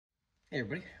Hey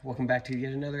everybody, welcome back to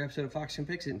yet another episode of Fox Can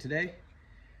Fix It, and today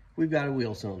we've got a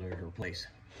wheel cylinder to replace.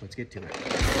 Let's get to it.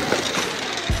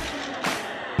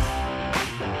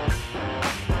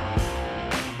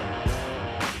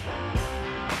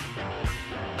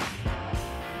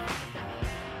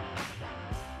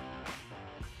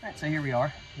 Alright, so here we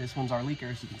are. This one's our leaker.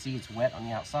 As you can see, it's wet on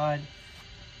the outside.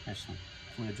 There's some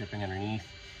fluid dripping underneath.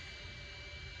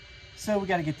 So we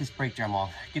got to get this brake drum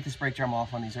off. Get this brake drum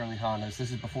off on these early Hondas. This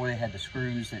is before they had the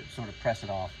screws that sort of press it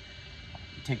off.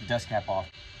 You take the dust cap off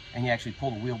and you actually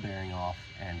pull the wheel bearing off,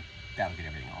 and that'll get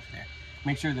everything off there.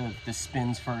 Make sure this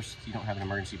spins first. You don't have an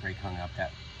emergency brake hung up.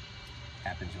 That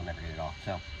happens, you'll never get it off.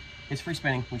 So it's free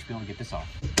spinning. We should be able to get this off.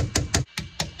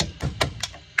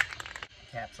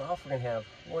 Cap's off. We're going to have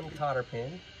one cotter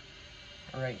pin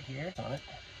right here on it.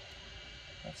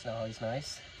 That's always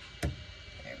nice. There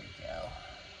we go.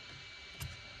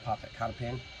 Pop that cotter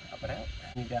pin up and out.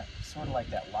 You've got sort of like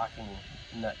that locking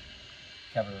nut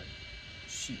cover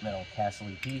sheet metal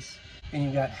castle-y piece. Then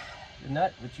you've got the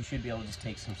nut, which you should be able to just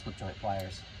take some slip joint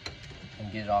pliers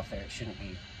and get it off there. It shouldn't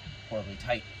be horribly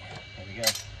tight. There we go.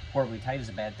 Horribly tight is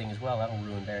a bad thing as well. That'll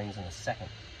ruin bearings in a second.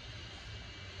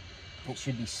 It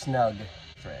should be snug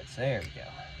threads. There we go.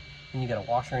 Then you got a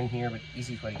washer in here, but the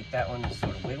easiest way to get that one is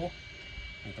sort of wiggle.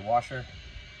 Get the washer,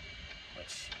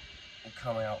 which will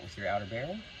come out with your outer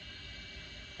bearing.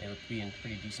 They look to be in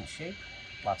pretty decent shape.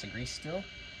 Lots of grease still.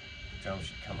 The drum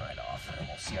should come right off, and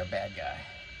we'll see our bad guy.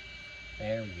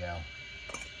 There we go.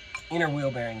 Inner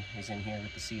wheel bearing is in here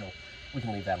with the seal. We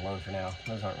can leave that alone for now.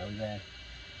 Those aren't really bad.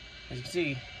 As you can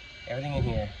see, everything in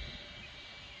here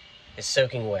is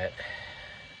soaking wet.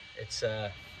 It's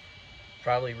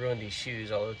probably ruined these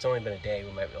shoes, although it's only been a day.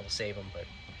 We might be able to save them, but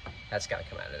that's got to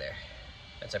come out of there.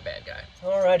 That's our bad guy.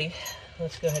 Alrighty,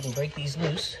 let's go ahead and break these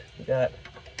loose. We got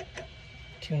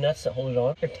two nuts that hold it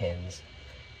on. They're 10s.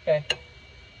 Okay,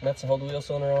 nuts that hold the wheel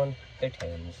cylinder on. They're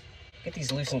 10s. Get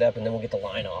these loosened up, and then we'll get the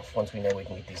line off once we know we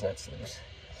can get these nuts loose.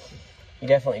 You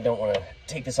definitely don't want to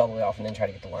take this all the way off and then try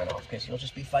to get the line off, because you'll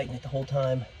just be fighting it the whole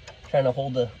time, trying to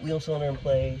hold the wheel cylinder in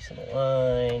place and the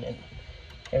line and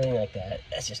everything like that.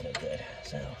 That's just no good.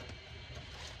 So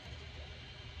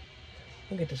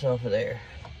we'll get this off of there.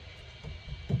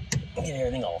 Get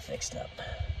everything all fixed up.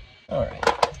 Alright,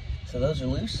 so those are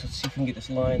loose. Let's see if we can get this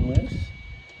line loose.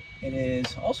 It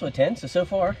is also a 10, so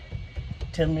far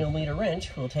 10mm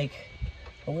wrench will take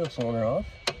the wheel cylinder off.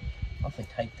 Awfully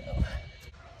tight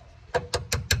though.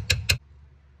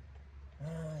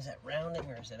 Is that rounding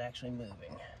or is it actually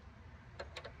moving?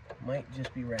 Might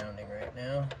just be rounding right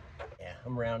now. Yeah,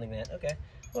 I'm rounding that. Okay.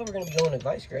 Well, we're going to be going to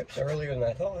vice grips earlier than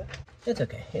I thought. It's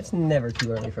okay. It's never too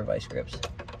early for vice grips.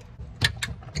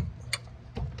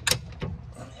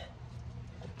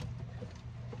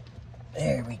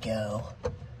 There we go.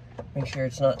 Make sure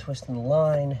it's not twisting the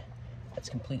line. That's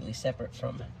completely separate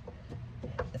from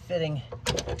the fitting.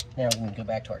 Now we're going to go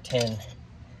back to our 10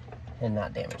 and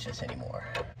not damage this anymore.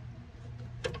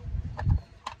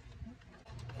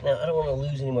 Now, I don't want to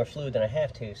lose any more fluid than I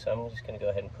have to, so I'm just going to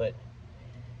go ahead and put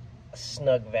a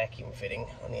snug vacuum fitting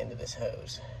on the end of this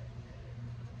hose.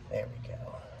 There we go.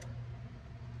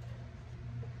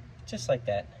 Just like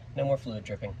that. No more fluid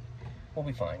dripping. We'll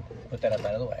be fine. Put that up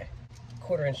out of the way.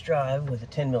 1/4-inch drive with a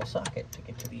 10mm socket to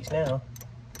get to these now,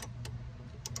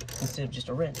 instead of just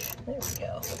a wrench. There we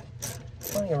go.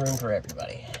 Plenty of room for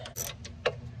everybody.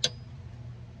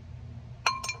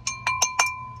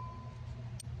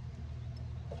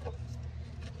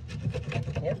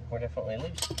 Yep, we're definitely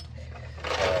loose.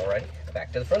 Alrighty,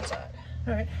 back to the front side.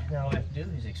 Alright, now all I have to do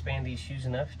is expand these shoes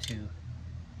enough to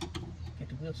get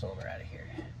the wheel cylinder out of here.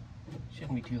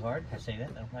 Shouldn't be too hard. I say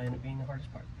that, that'll probably end up being the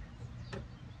hardest part.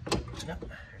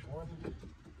 Nope, there's one.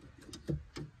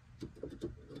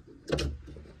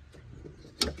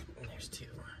 And there's two.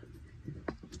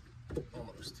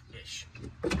 Almost-ish.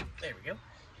 There we go.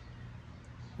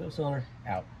 Wheel cylinder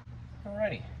out.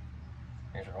 Alrighty.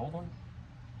 Here's our old one.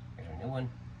 Here's our new one.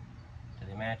 Do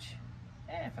they match?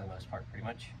 For the most part, pretty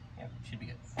much. Yeah, should be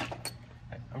good.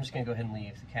 Right, I'm just going to go ahead and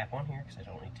leave the cap on here because I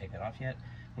don't need to take that off yet.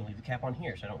 I'm going to leave the cap on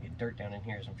here so I don't get dirt down in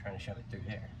here as I'm trying to shove it through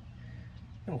there.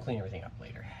 And we'll clean everything up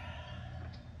later.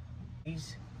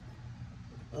 These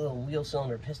little wheel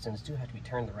cylinder pistons do have to be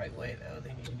turned the right way though.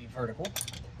 They need to be vertical.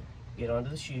 Get onto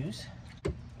the shoes.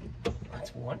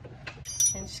 That's one.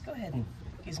 And just go ahead and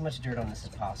get as much dirt on this as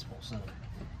possible so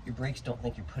your brakes don't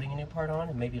think you're putting a new part on,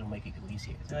 and maybe it'll make it go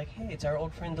easier. They're like, hey, it's our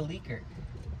old friend the leaker.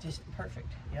 Just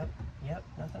perfect. Yep,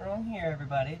 nothing wrong here,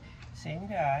 everybody. Same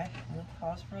guy. No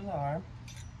cause for alarm.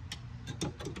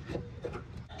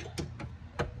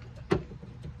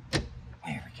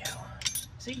 There we go.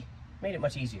 See? Made it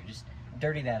much easier. Just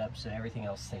dirty that up so everything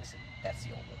else thinks that that's the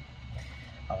old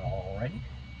one. Alrighty.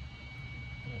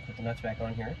 Put the nuts back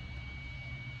on here.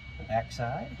 The back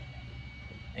side.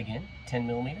 Again, 10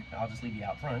 millimeter. I'll just leave you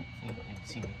out front. You don't need to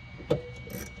see me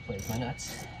play with my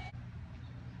nuts.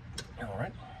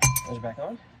 Alright, those are back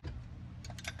on.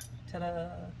 Ta-da!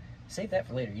 Save that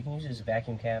for later. You can use it as a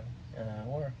vacuum cap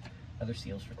or other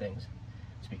seals for things.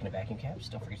 Speaking of vacuum caps,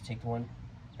 don't forget to take the one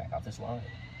back off this line.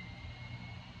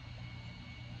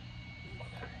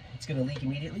 It's going to leak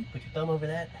immediately. Put your thumb over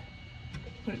that,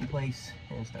 put it in place,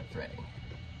 and start threading.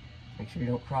 Make sure you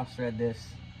don't cross thread this.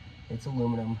 It's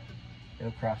aluminum.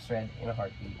 It'll cross thread in a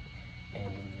heartbeat,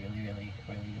 and you'll be really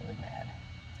mad.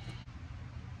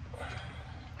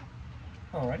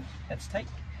 Alrighty, that's tight.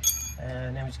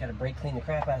 Now we just got to brake clean the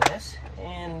crap out of this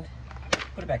and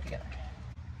put it back together.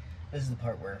 This is the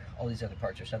part where all these other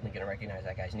parts are suddenly going to recognize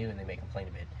that guy's new and they may complain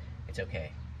a bit. It's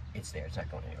okay. It's there. It's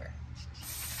not going anywhere.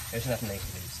 There's nothing they can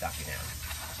do to stop you now.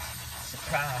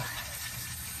 Surprise!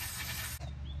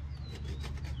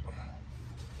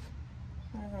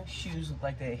 Shoes look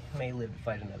like they may live to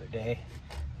fight another day.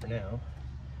 For now,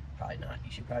 probably not.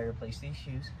 You should probably replace these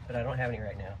shoes, but I don't have any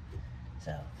right now.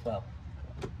 So, well,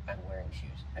 I'm wearing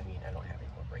shoes. I mean, I don't have any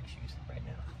more brake shoes right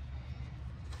now.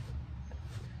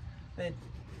 But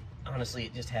honestly,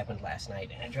 it just happened last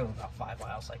night, and I drove about 5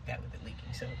 miles like that with it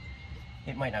leaking, so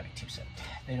it might not be too soaked.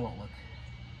 They don't look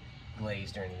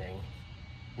glazed or anything.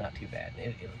 Not too bad.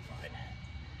 It'll be fine.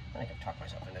 I think I've talked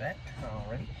myself into that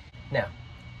already. Now,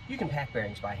 you can pack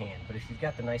bearings by hand, but if you've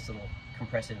got the nice little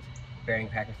compressive bearing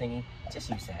packer thingy, just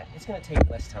use that. It's going to take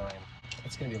less time.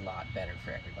 It's going to be a lot better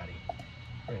for everybody.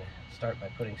 We're going to start by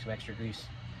putting some extra grease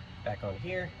back on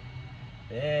here.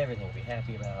 Everything will be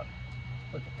happy about.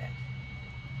 Look at that.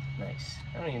 Nice.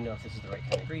 I don't even know if this is the right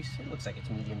kind of grease. It looks like it's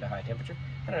medium to high temperature.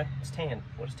 I don't know. It's tan.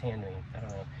 What does tan mean? I don't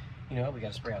know. You know what? We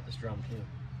got to spray out this drum too.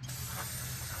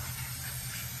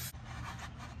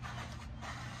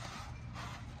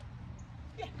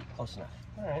 Yeah, close enough.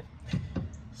 All right.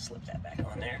 Slip that back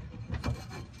on there.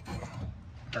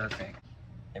 Perfect.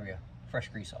 There we go. Fresh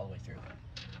grease all the way through.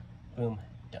 Boom.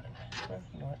 Done. Well,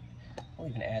 you know what? We'll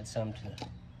even add some to the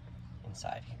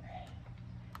inside here.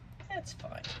 That's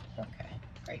fine. Okay.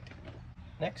 Great.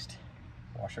 Next,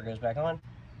 washer goes back on.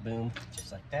 Boom.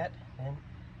 Just like that. And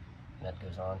nut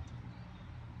goes on.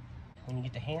 When you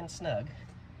get the hand snug,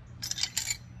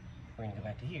 we're going to go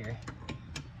back to here.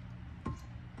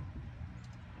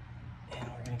 And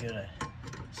we're going to go to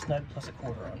snug plus a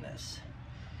quarter on this.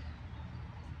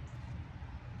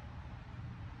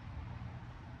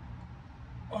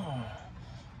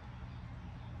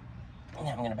 And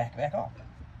now I'm going to back it back off.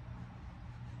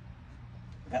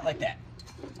 About like that.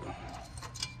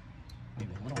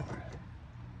 Maybe a little more.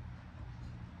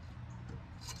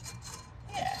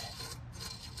 Yeah.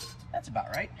 That's about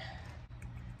right.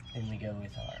 Then we go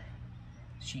with our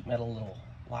sheet metal little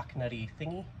lock nutty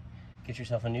thingy. Get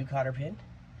yourself a new cotter pin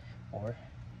or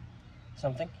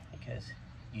something because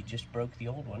you just broke the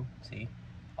old one. See?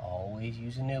 Always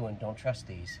use a new one. Don't trust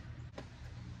these.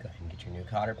 Go ahead and get your new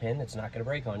cotter pin that's not going to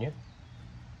break on you.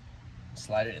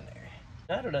 Slide it in there.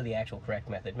 I don't know the actual correct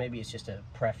method. Maybe it's just a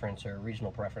preference or a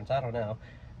regional preference. I don't know.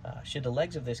 Should the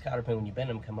legs of this cotter pin, when you bend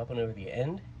them, come up and over the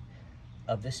end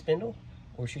of this spindle,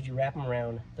 or should you wrap them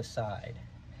around the side?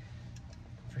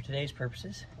 For today's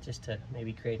purposes, just to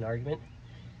maybe create an argument,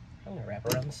 I'm going to wrap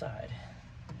around the side.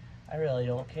 I really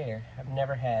don't care. I've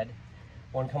never had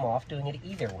one come off doing it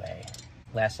either way.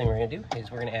 Last thing we're going to do is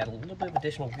we're going to add a little bit of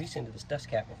additional grease into this dust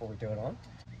cap before we throw it on.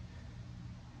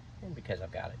 And because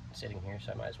I've got it sitting here,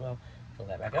 so I might as well fill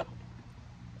that back up.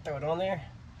 Throw it on there.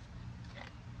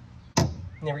 And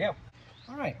there we go.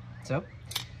 All right, so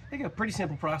I think a pretty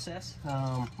simple process.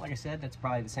 Like I said, that's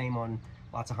probably the same on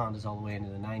lots of Hondas all the way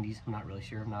into the 90s. I'm not really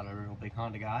sure. I'm not a real big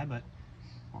Honda guy, but,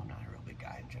 well, I'm not a real big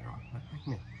guy in general, but,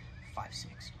 you know,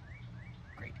 5'6".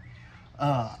 Great.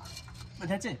 But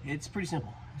that's it. It's pretty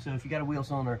simple. So if you got a wheel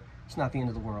cylinder, it's not the end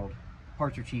of the world.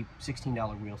 Parts are cheap.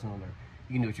 $16 wheel cylinder.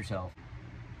 You can do it yourself.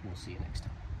 We'll see you next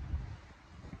time.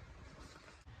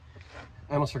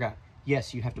 I almost forgot.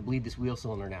 Yes, you have to bleed this wheel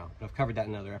cylinder now, but I've covered that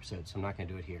in another episode, so I'm not going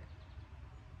to do it here.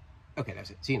 Okay, that's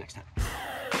it. See you next time.